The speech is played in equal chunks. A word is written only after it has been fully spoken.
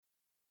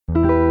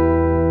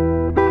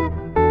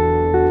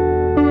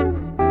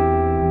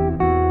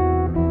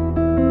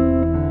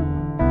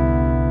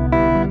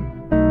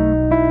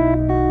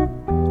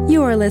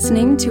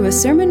listening to a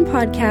sermon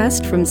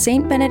podcast from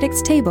St.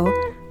 Benedict's Table,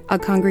 a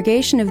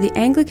congregation of the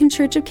Anglican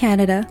Church of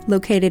Canada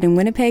located in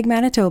Winnipeg,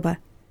 Manitoba.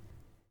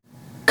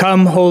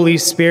 Come, Holy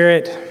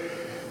Spirit.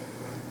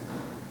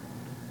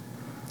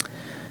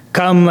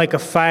 Come like a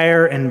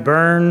fire and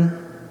burn.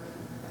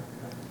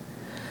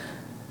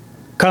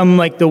 Come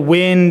like the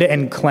wind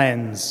and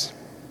cleanse.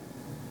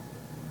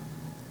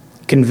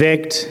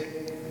 Convict,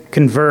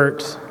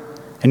 convert,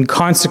 and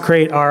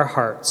consecrate our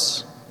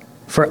hearts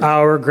for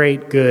our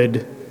great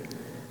good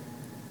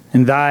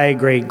and thy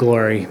great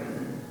glory.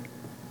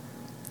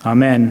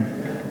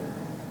 Amen.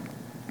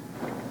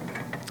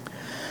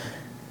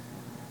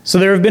 So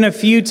there have been a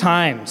few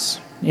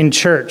times in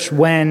church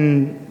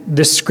when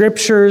the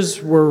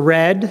scriptures were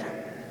read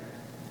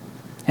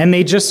and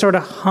they just sort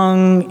of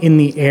hung in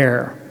the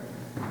air.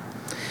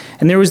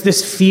 And there was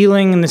this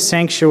feeling in the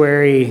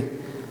sanctuary,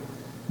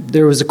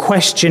 there was a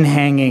question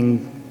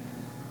hanging.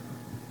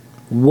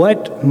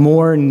 What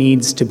more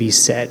needs to be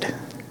said?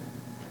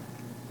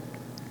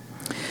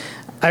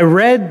 I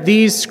read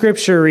these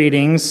scripture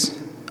readings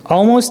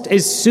almost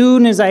as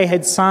soon as I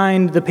had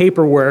signed the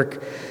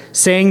paperwork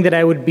saying that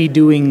I would be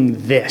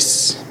doing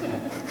this.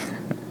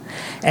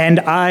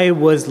 And I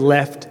was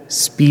left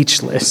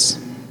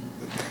speechless.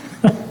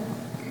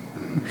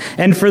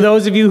 And for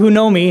those of you who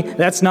know me,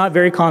 that's not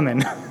very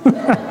common.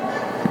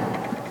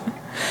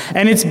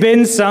 And it's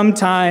been some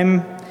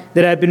time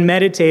that I've been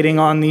meditating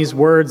on these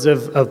words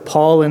of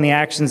Paul and the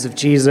actions of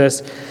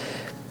Jesus.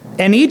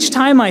 And each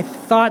time I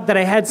thought that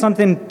I had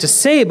something to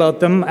say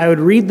about them, I would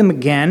read them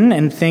again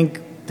and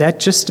think, that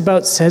just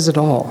about says it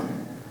all.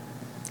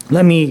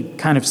 Let me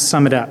kind of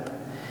sum it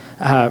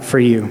up for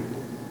you.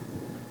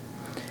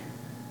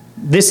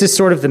 This is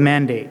sort of the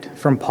mandate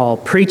from Paul.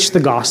 Preach the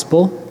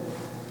gospel.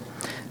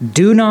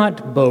 Do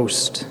not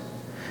boast.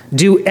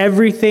 Do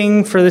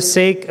everything for the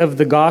sake of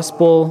the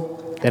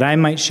gospel that I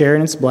might share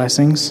in its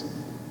blessings.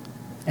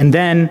 And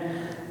then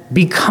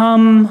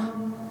become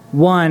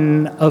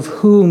one of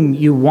whom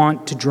you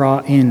want to draw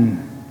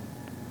in.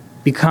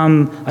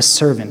 Become a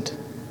servant.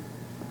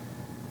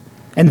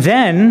 And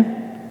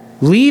then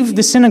leave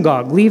the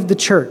synagogue, leave the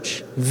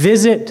church,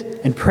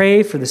 visit and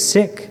pray for the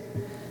sick,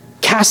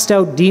 cast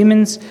out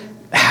demons,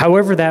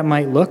 however that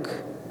might look.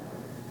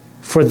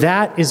 For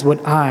that is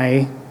what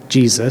I,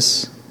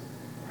 Jesus,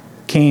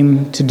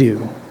 came to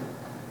do.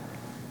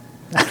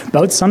 That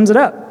about sums it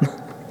up.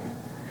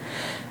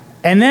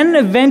 And then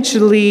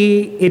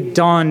eventually it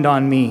dawned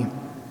on me.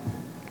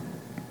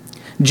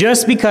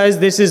 Just because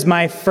this is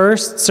my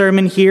first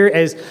sermon here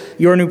as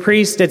your new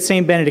priest at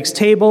St. Benedict's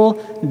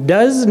Table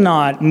does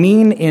not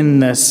mean in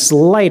the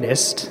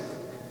slightest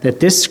that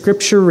this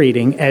scripture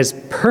reading, as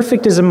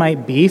perfect as it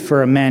might be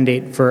for a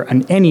mandate for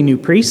any new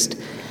priest,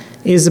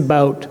 is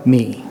about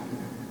me.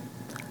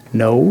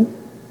 No.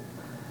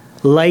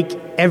 Like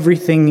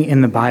everything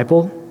in the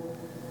Bible,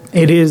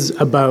 it is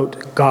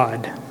about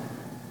God.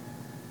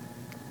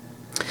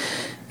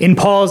 In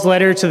Paul's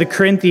letter to the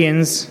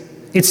Corinthians,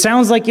 it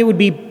sounds like it would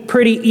be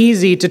pretty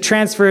easy to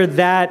transfer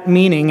that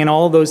meaning and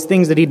all those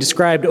things that he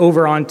described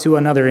over onto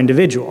another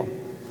individual.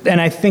 And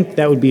I think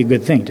that would be a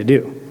good thing to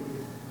do.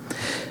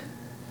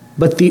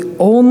 But the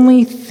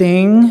only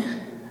thing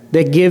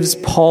that gives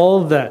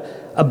Paul the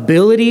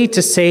ability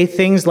to say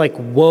things like,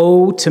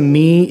 woe to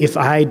me if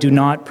I do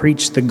not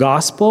preach the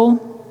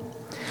gospel,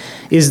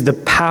 is the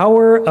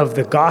power of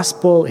the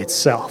gospel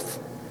itself.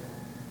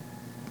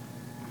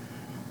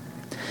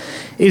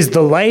 Is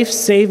the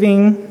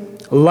life-saving,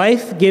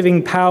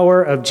 life-giving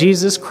power of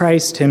Jesus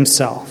Christ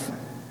himself.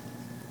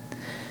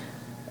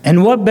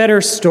 And what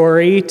better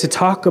story to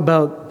talk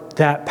about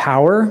that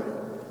power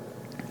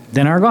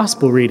than our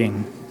gospel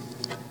reading?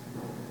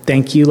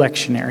 Thank you,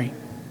 lectionary.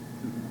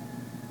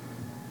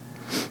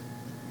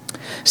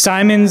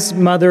 Simon's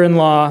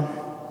mother-in-law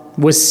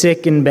was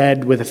sick in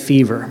bed with a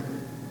fever.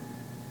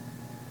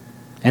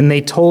 And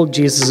they told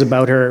Jesus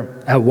about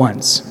her at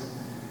once.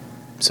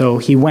 So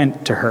he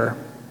went to her.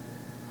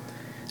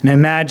 And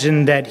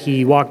imagine that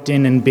he walked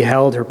in and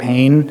beheld her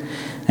pain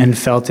and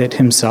felt it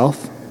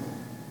himself.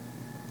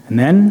 And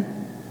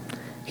then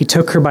he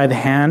took her by the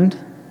hand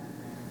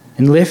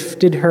and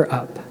lifted her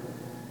up.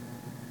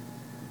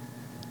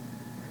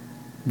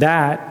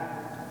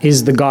 That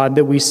is the God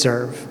that we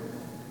serve.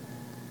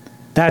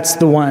 That's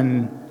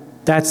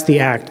the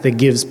act that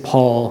gives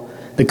Paul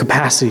the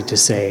capacity to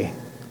say,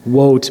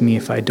 woe to me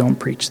if I don't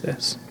preach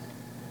this.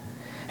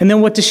 And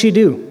then what does she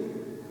do?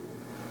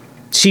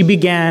 She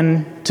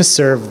began to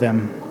serve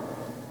them.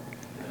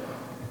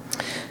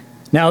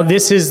 Now,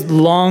 this has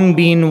long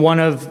been one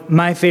of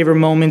my favorite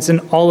moments in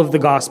all of the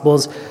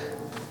Gospels.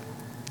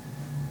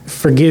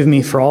 Forgive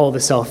me for all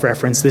the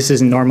self-reference. This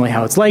isn't normally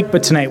how it's like,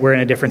 but tonight we're in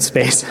a different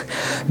space.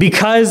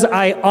 Because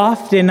I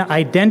often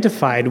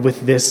identified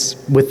with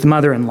the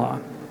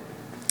mother-in-law.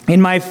 In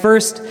my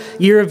first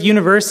year of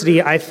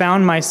university, I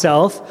found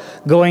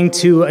myself going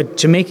to a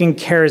Jamaican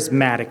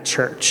charismatic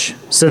church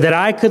so that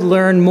I could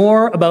learn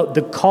more about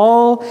the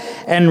call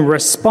and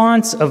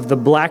response of the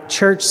black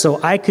church so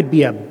I could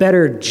be a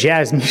better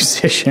jazz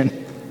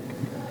musician.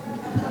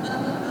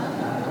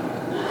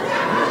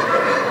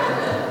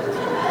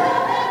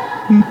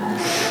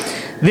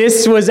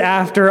 This was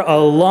after a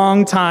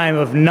long time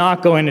of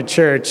not going to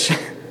church,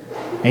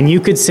 and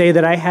you could say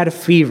that I had a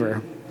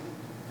fever.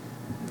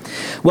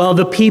 Well,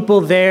 the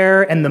people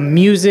there and the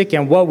music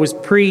and what was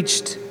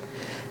preached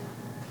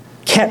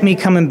kept me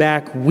coming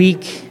back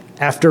week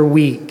after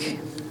week.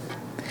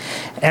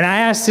 And I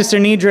asked Sister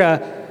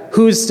Nidra,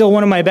 who is still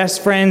one of my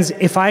best friends,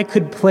 if I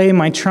could play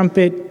my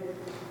trumpet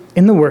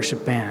in the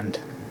worship band.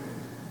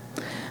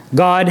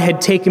 God had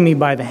taken me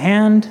by the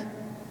hand,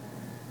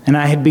 and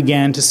I had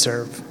began to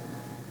serve.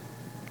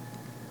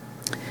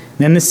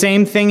 Then the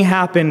same thing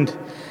happened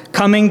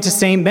coming to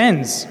St.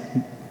 Ben's.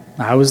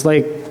 I was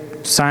like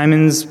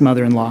Simon's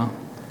mother-in-law,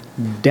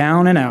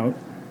 down and out.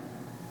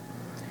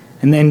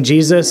 And then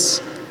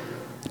Jesus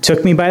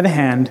took me by the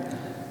hand,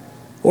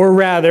 or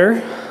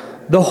rather,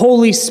 the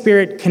Holy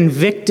Spirit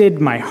convicted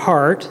my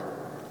heart,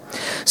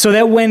 so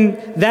that when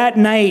that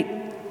night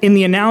in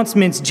the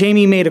announcements,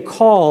 Jamie made a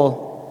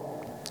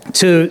call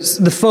to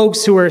the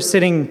folks who were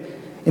sitting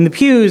in the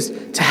pews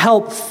to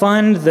help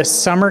fund the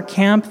summer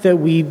camp that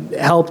we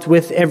helped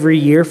with every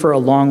year for a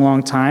long,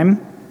 long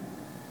time.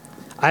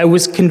 I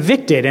was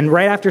convicted, and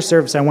right after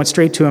service, I went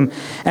straight to him,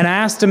 and I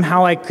asked him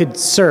how I could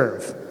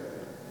serve.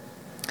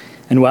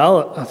 And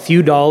well, a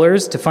few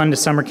dollars to fund a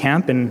summer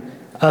camp and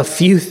a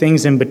few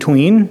things in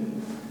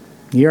between,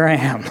 here I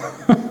am.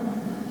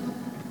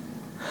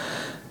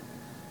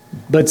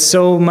 But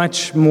so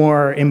much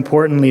more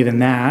importantly than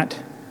that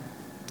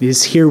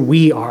is here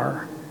we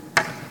are.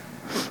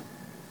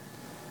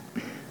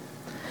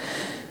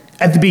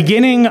 At the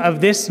beginning of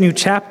this new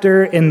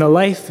chapter in the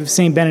life of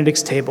St.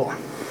 Benedict's Table,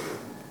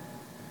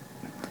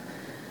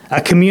 a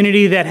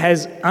community that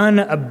has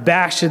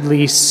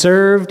unabashedly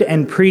served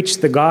and preached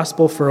the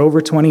gospel for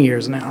over 20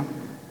 years now.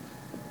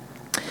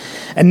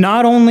 And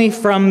not only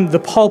from the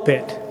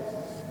pulpit,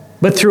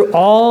 but through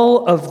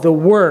all of the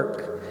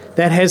work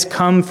that has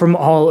come from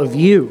all of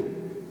you.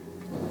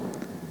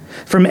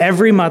 From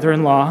every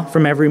mother-in-law,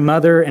 from every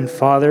mother and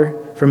father,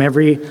 from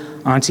every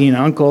auntie and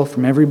uncle,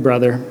 from every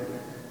brother.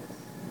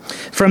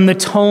 From the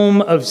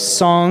tome of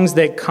songs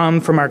that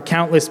come from our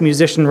countless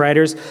musician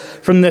writers,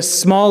 from the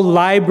small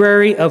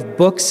library of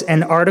books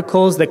and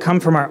articles that come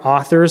from our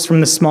authors, from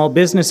the small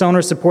business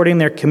owners supporting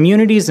their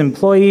communities,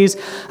 employees,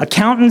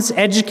 accountants,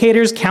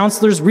 educators,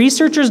 counselors,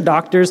 researchers,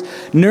 doctors,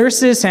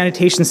 nurses,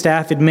 sanitation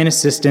staff, admin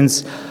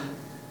assistants,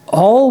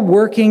 all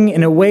working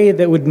in a way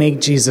that would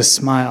make Jesus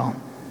smile.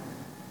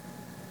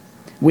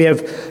 We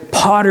have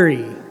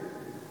pottery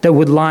that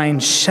would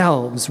line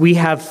shelves. We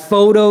have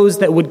photos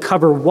that would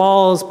cover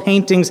walls,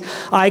 paintings,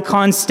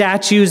 icons,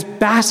 statues,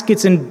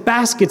 baskets and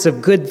baskets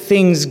of good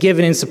things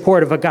given in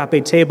support of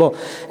Agape Table.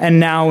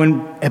 And now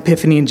in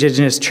Epiphany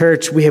Indigenous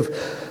Church, we have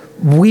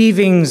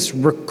weavings,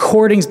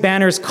 recordings,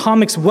 banners,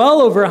 comics,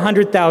 well over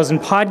 100,000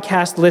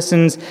 podcast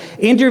listens,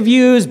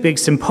 interviews, big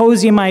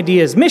symposium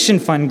ideas, mission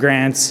fund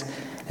grants,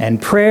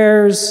 and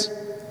prayers.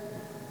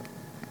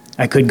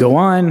 I could go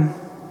on.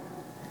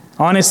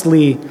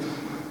 Honestly,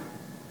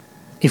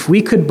 if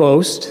we could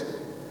boast,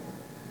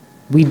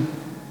 we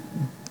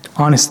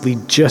honestly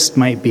just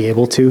might be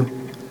able to.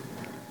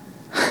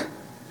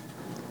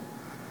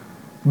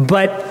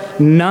 But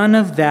none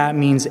of that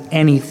means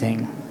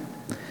anything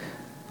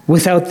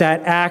without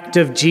that act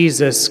of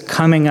Jesus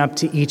coming up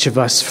to each of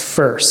us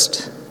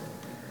first,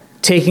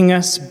 taking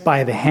us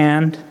by the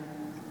hand,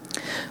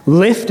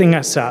 lifting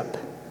us up,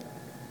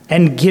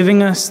 and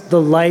giving us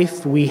the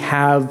life we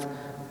have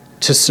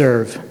to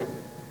serve.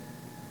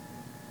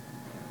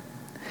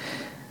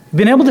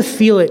 Been able to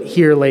feel it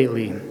here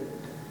lately.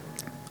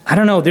 I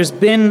don't know, there's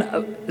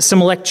been some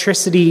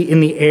electricity in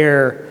the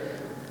air.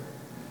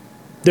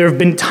 There have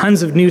been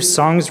tons of new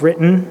songs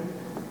written,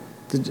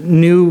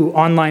 new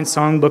online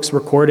songbooks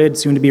recorded,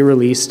 soon to be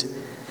released.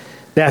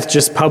 Beth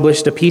just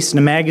published a piece in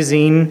a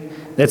magazine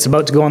that's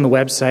about to go on the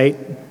website.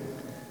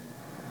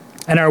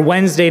 And our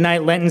Wednesday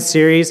night Lenten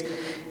series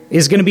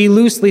is going to be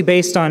loosely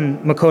based on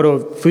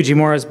Makoto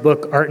Fujimura's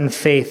book, Art and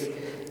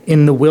Faith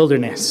in the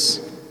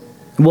Wilderness.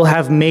 We'll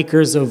have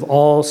makers of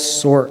all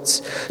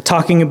sorts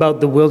talking about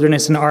the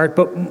wilderness and art,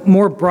 but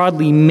more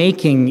broadly,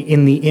 making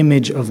in the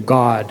image of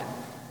God.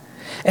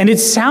 And it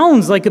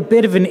sounds like a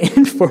bit of an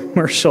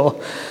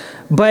infomercial,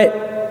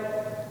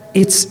 but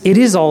it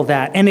is all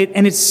that. And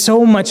it's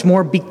so much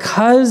more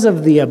because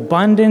of the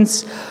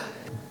abundance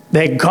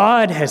that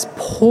God has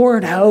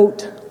poured out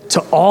to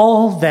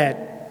all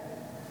that,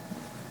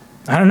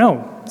 I don't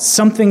know,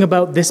 something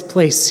about this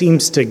place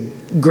seems to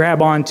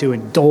grab onto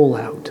and dole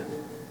out.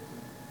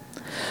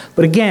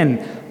 But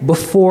again,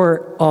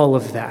 before all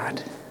of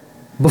that,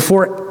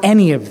 before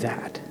any of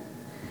that,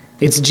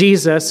 it's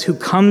Jesus who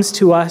comes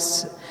to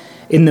us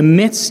in the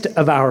midst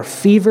of our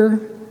fever,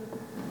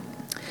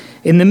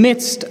 in the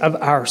midst of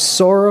our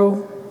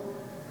sorrow,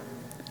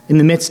 in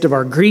the midst of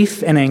our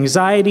grief and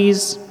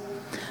anxieties,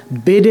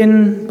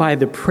 bidden by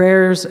the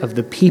prayers of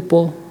the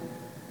people,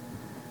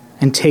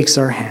 and takes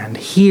our hand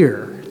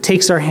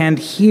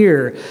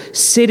here,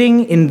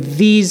 sitting in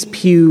these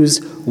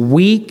pews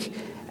week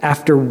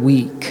after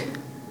week.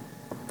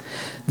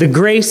 The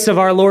grace of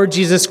our Lord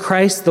Jesus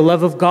Christ, the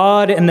love of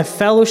God, and the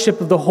fellowship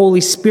of the Holy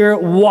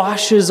Spirit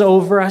washes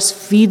over us,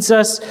 feeds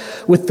us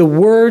with the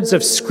words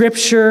of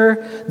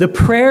Scripture, the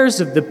prayers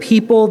of the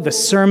people, the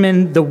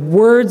sermon, the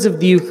words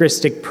of the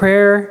Eucharistic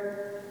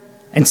prayer,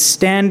 and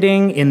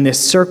standing in this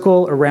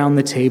circle around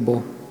the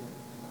table.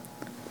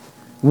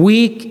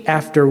 Week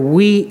after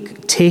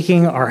week,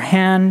 taking our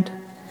hand,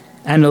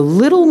 and a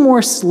little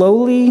more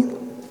slowly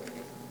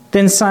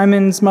than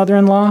Simon's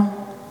mother-in-law,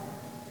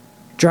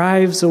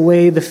 drives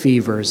away the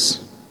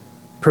fevers,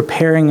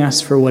 preparing us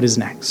for what is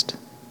next.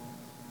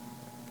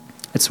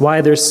 It's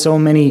why there's so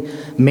many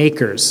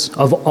makers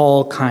of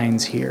all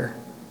kinds here.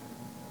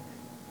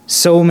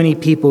 So many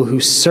people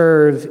who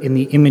serve in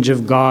the image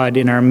of God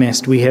in our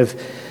midst. We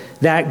have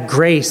that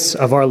grace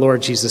of our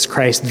Lord Jesus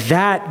Christ.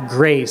 That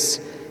grace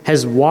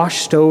has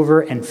washed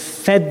over and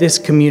fed this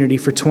community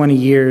for 20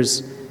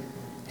 years.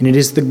 And it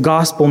is the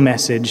gospel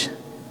message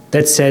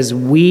that says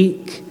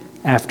week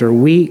after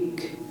week,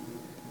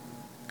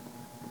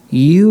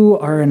 you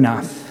are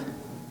enough.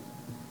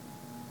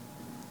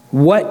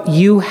 What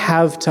you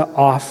have to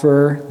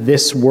offer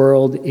this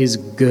world is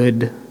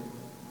good.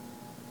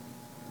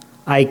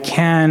 I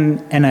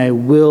can and I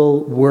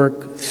will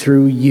work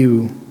through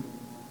you,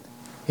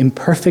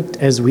 imperfect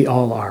as we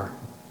all are.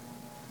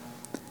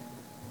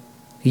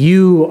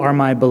 You are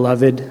my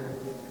beloved.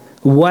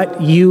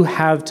 What you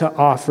have to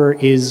offer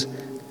is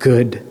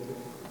good.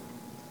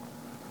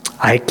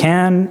 I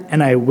can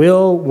and I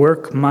will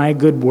work my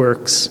good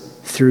works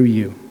through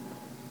you.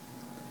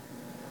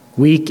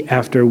 Week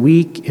after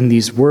week, in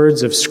these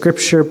words of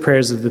Scripture,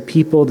 prayers of the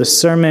people, the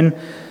sermon,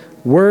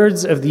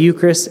 words of the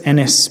Eucharist, and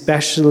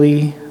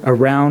especially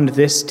around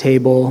this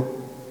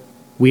table,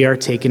 we are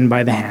taken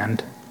by the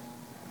hand.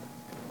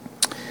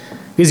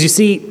 Because you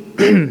see,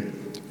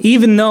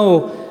 even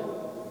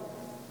though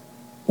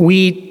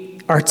we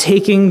are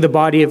taking the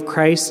body of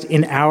Christ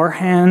in our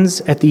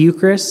hands at the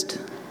Eucharist,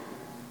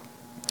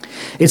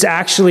 it's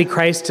actually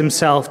Christ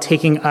himself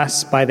taking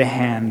us by the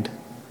hand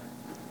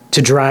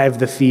to drive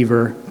the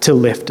fever, to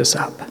lift us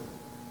up.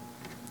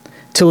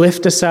 To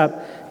lift us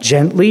up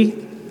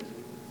gently,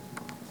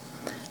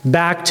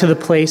 back to the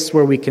place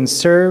where we can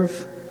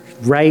serve,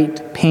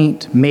 write,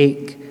 paint,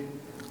 make,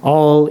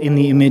 all in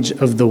the image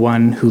of the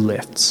one who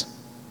lifts.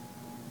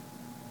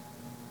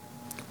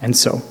 And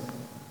so,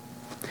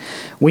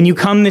 when you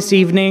come this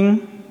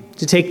evening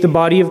to take the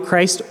body of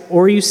Christ,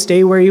 or you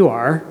stay where you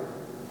are,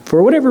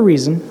 for whatever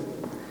reason,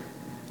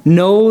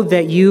 know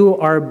that you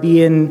are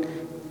being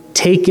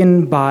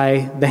taken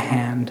by the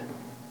hand,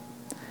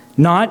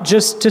 not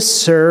just to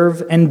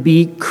serve and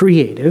be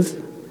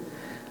creative,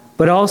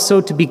 but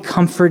also to be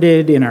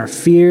comforted in our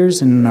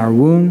fears and in our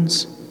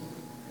wounds,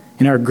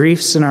 in our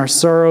griefs and our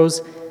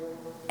sorrows,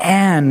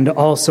 and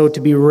also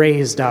to be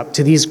raised up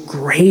to these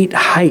great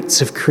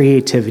heights of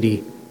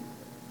creativity,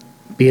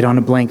 be it on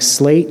a blank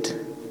slate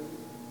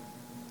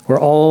or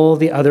all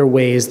the other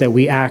ways that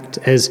we act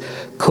as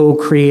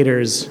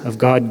co-creators of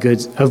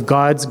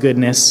God's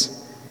goodness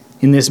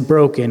in this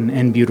broken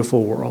and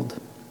beautiful world.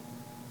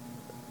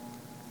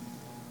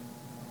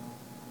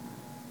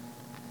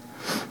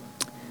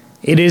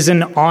 It is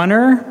an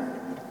honor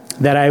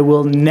that I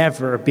will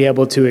never be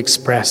able to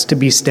express to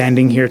be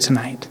standing here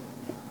tonight.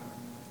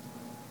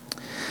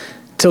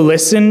 To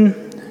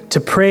listen, to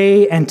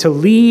pray, and to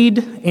lead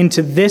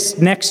into this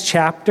next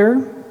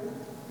chapter.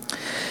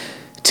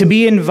 To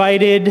be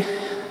invited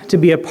to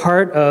be a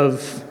part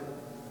of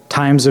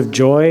times of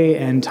joy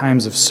and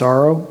times of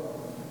sorrow.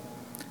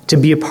 To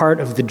be a part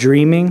of the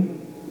dreaming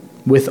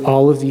with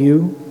all of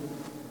you.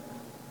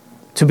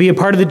 To be a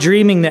part of the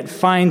dreaming that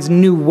finds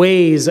new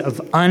ways of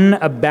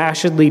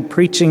unabashedly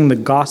preaching the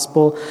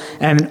gospel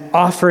and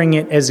offering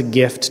it as a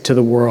gift to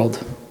the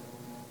world.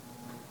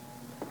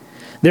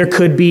 There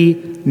could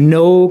be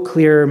no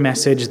clearer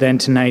message than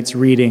tonight's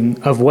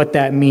reading of what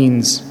that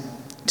means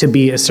to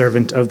be a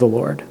servant of the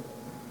Lord.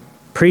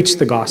 Preach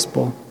the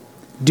gospel.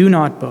 Do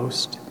not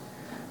boast.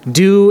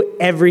 Do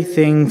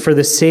everything for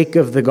the sake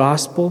of the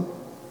gospel,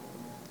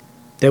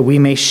 that we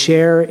may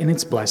share in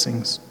its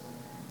blessings.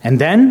 And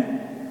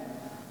then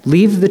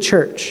leave the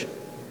church,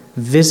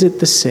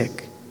 visit the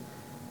sick,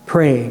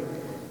 pray,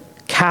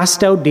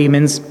 cast out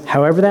demons,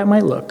 however that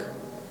might look.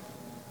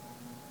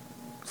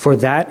 For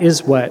that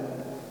is what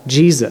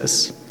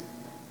Jesus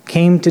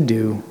came to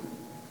do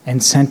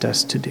and sent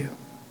us to do.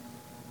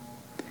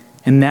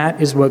 And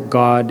that is what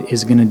God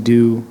is going to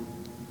do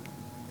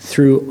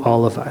through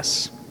all of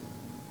us.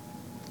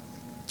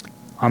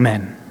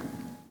 Amen.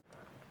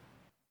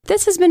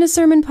 This has been a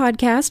sermon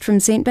podcast from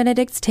St.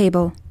 Benedict's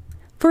Table.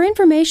 For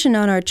information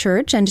on our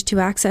church and to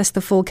access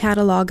the full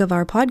catalog of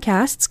our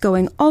podcasts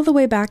going all the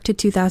way back to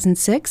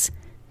 2006,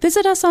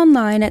 visit us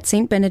online at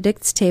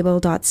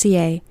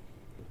stbenedictstable.ca.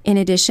 In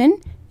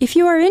addition, if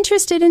you are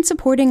interested in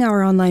supporting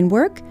our online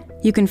work,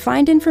 you can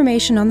find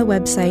information on the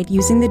website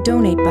using the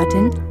Donate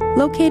button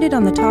located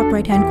on the top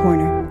right-hand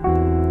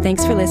corner.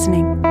 Thanks for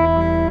listening.